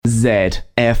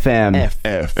ZFM.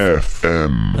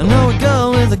 FM. I know a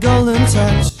girl with a golden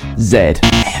touch.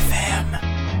 ZFM.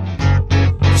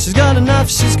 She's got enough,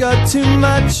 she's got too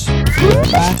much.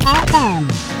 ZFM.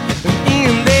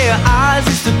 In their eyes,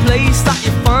 it's the place that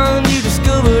you find. You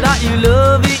discover that you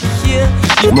love it here.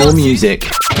 More music.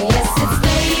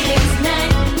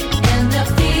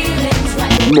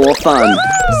 More fun.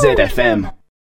 ZFM.